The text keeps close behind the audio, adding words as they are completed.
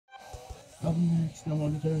Up next, number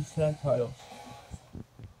one contenders tag titles.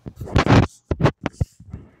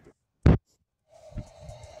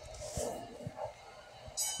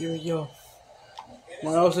 Here we go.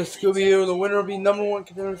 Miles and Scooby, the winner will be number one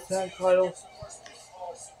contenders tag title.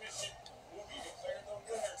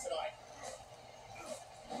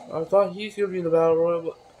 I thought he's gonna be in the battle royal,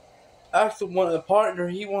 but Axol wanted a partner.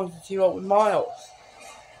 He wants to team up with Miles.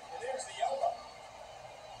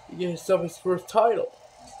 He gets himself his first title.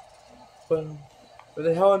 But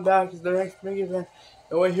they held him back as their next main event.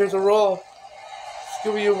 And wait, here's a roll.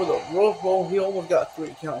 Scooby with a rope roll. He almost got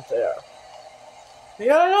 3 counts there.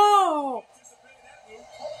 Yeah, no!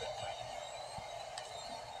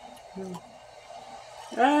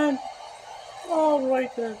 And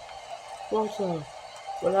right then. What's up?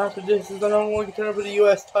 But after this is the number one contender for the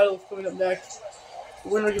U.S. titles coming up next. The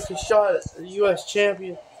winner gets a shot at the U.S.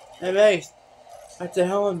 champion, MA, at the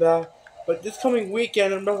Hell and Back. But this coming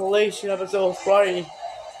weekend in Revelation episode Friday,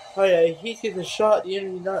 he gets a shot at the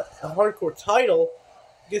Internet Hardcore title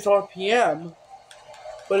against RPM.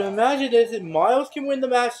 But imagine this, if Miles can win the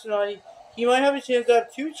match tonight, he might have a chance to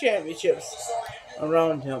have 2 championships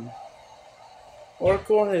around him.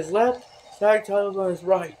 Hardcore on his left, tag titles on his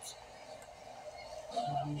right.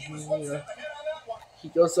 He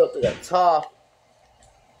goes up to the top.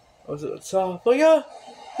 Goes to the top. Look at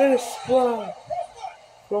there's a splash.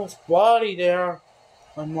 Cross body there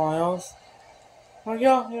on Miles. Oh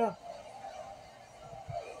yeah.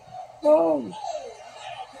 Oh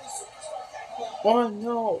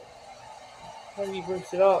no. How do he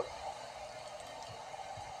breaks it up?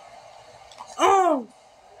 Oh!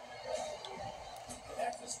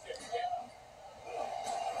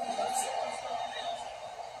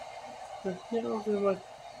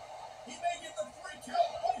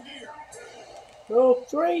 No,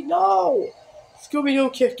 3, no! Scooby-Doo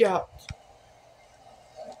kick out.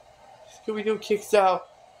 Scooby-Doo kicks out.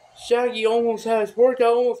 Shaggy almost had his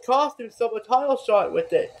workout, almost cost himself a title shot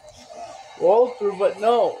with it. Rolled through, but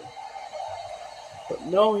no.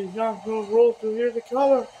 He's not going to roll through. Here's the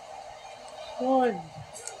cover. 1,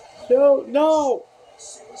 2, no!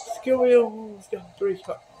 Scooby-Doo almost got 3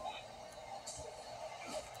 shots.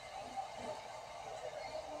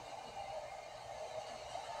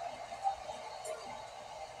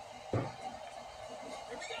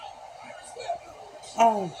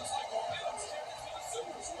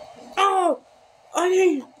 I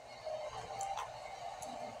need.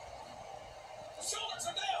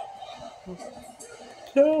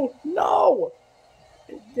 No!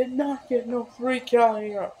 It did not get no 3 count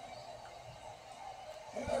here.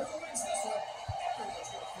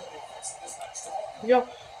 Yeah,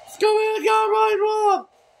 Scooby got right, Rob!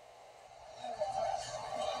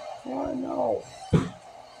 Oh no.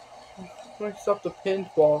 Breaks up the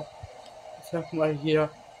pinfall. It's right here.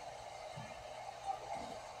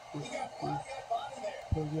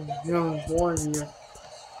 Young one here.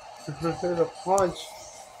 There's a punch.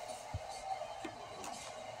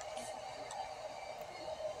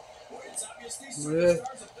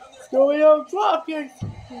 Scooby-Doo drop kick.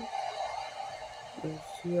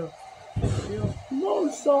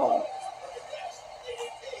 Moonsault.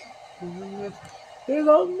 There's a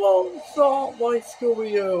moonsault by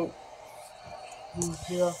Scooby-Doo.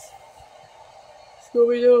 Yeah.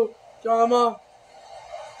 Scooby-Doo, drama.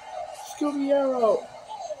 Scooby Arrow.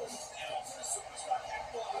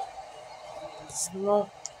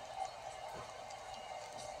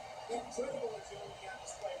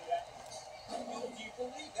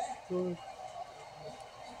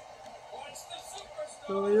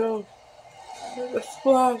 Scooby-Doo. There's a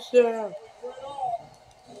splash there.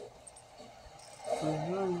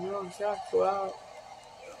 Go out.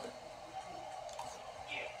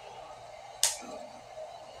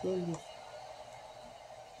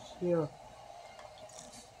 Here.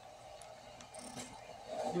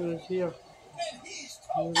 Here.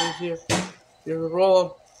 Here's a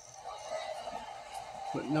roll.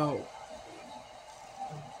 But no.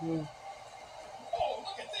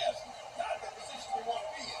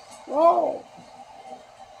 Oh!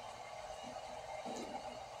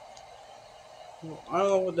 I don't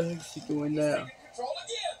know what the heck she's doing there.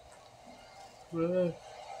 Really?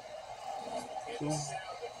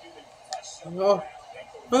 No.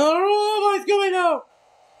 Oh, what's going on?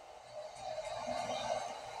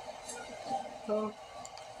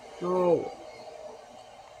 No.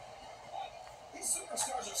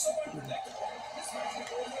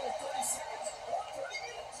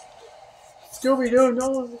 Scooby-Doo,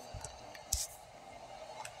 no.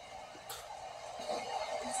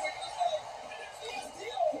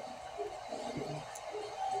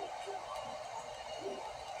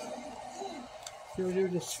 Scooby-Doo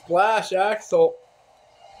With the splash Axol.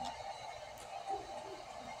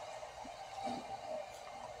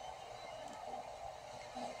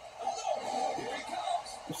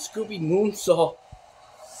 The Scooby moonsault.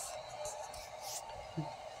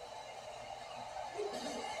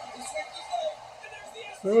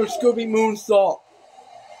 Remember Scooby moonsault.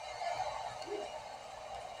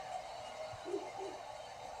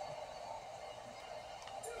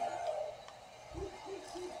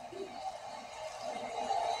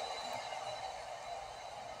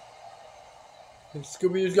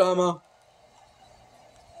 Scooby-Doo's got him out.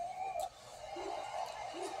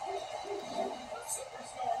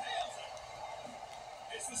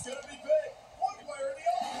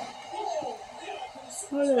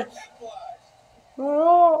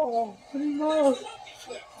 Oh, what he knows.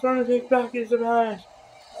 Trying to take back his advantage.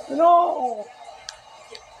 No!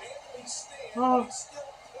 Oh.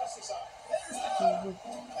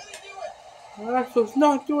 Axol's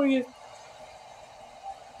not doing it.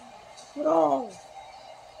 No!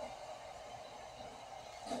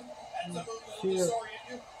 Here.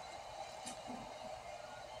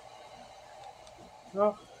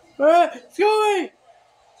 No. Scooby!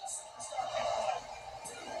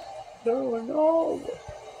 No!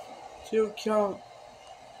 2 count.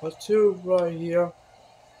 A 2 right here.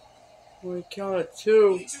 We count at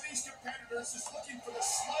 2.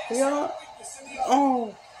 Yeah.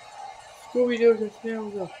 Oh! Scooby-Doo just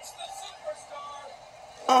nailed him.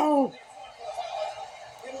 Oh!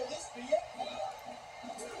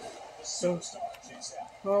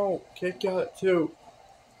 Oh, kick out at 2.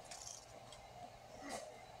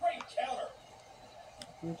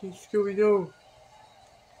 I think Scooby-Doo.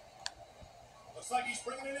 Looks like he's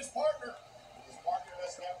bringing in his partner. His partner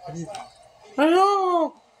doesn't have much left. I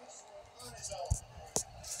know!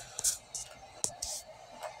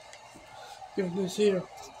 Goodness here.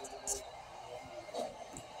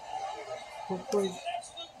 Hopefully,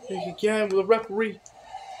 take again with a referee.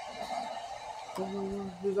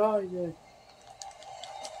 Oh, his eye again.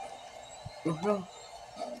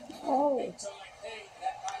 Oh!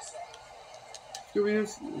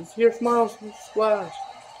 Scooby-Doo's here, smiles, splash.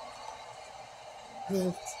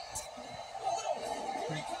 Let's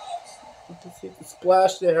see the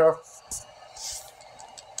splash there.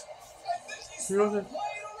 You know that?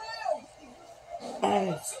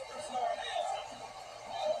 Oh.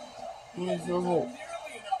 No.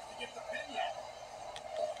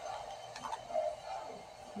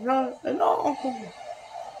 No, no.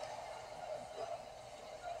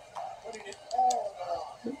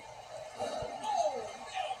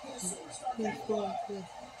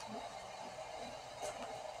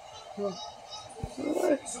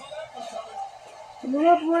 And the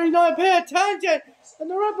referee's not paying attention! And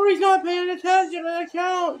the referee's not paying attention to the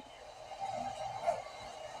count!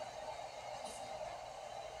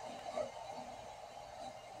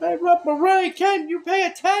 Hey, referee, can you pay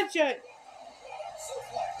attention?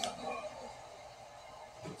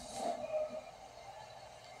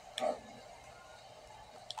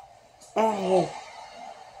 Oh.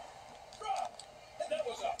 That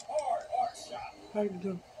was a hard shot.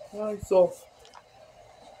 Axol.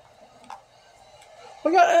 I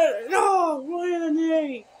got it! No! Right in the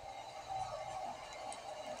knee!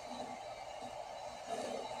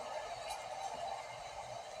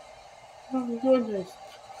 Oh my goodness.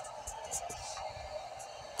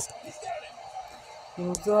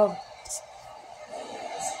 What's up?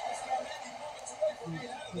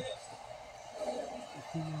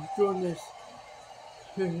 Oh my goodness.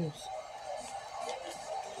 Goodness.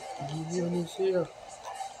 Goodness here.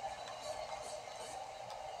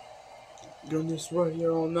 Goodness right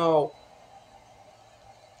here, oh no.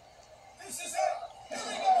 This is it. Here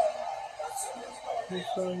we go. This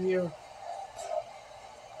right here.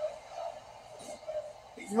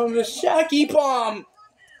 From the Shaggy bomb.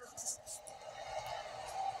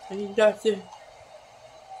 I think that's it.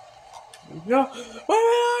 No. Wait a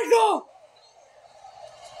minute, Axol!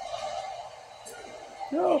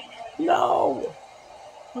 No. No.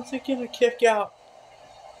 Once again, a kick out.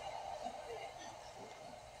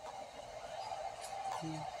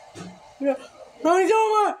 Yeah. No, he's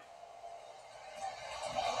over!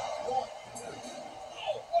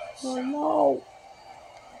 Oh no.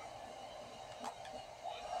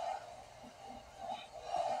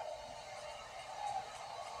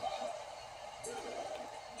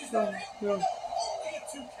 No, no.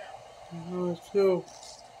 No, it's 2.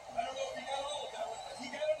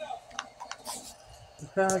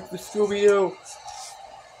 Back to Scooby-Doo.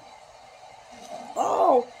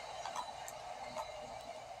 Oh!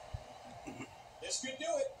 This could do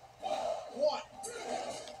it. 1.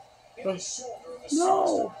 In the shoulder of the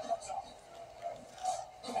no!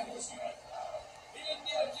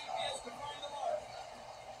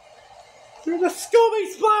 There's a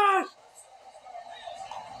Scooby splash!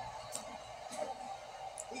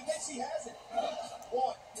 He thinks he has it.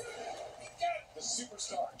 One. He got it. The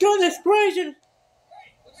superstar. Goodness gracious!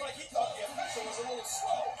 Looks like he thought the official was a little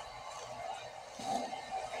slow.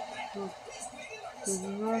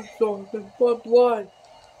 Blood.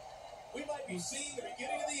 We might be seeing the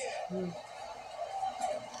beginning of the end.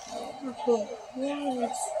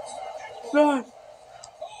 Blood.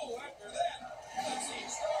 Oh, after that, let's see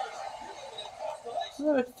stars.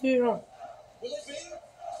 Let's see her. Will it be?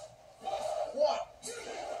 One.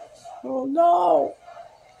 Oh no!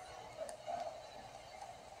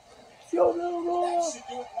 Show me the That ball. should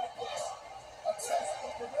do it like this. A test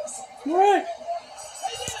of progressive. Right!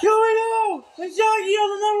 Here we go! The Shaggy are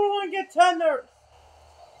the #1 contender!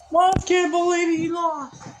 Mom can't believe he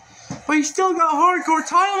lost. But he still got hardcore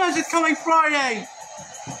title matches coming Friday.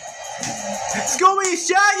 Scooby and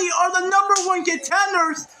Shaggy are the #1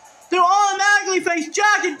 contenders. They'll automatically face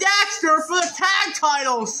Jack and Daxter for the tag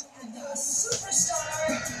titles.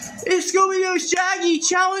 It's Scooby and Shaggy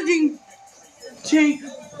challenging Jack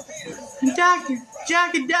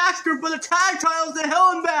and Daxter for the tag titles to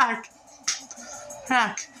hell and back.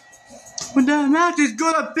 Heck, what that match is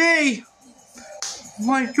gonna be.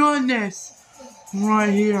 My goodness.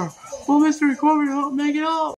 Right here. Well, Mr. Recorder, make it up.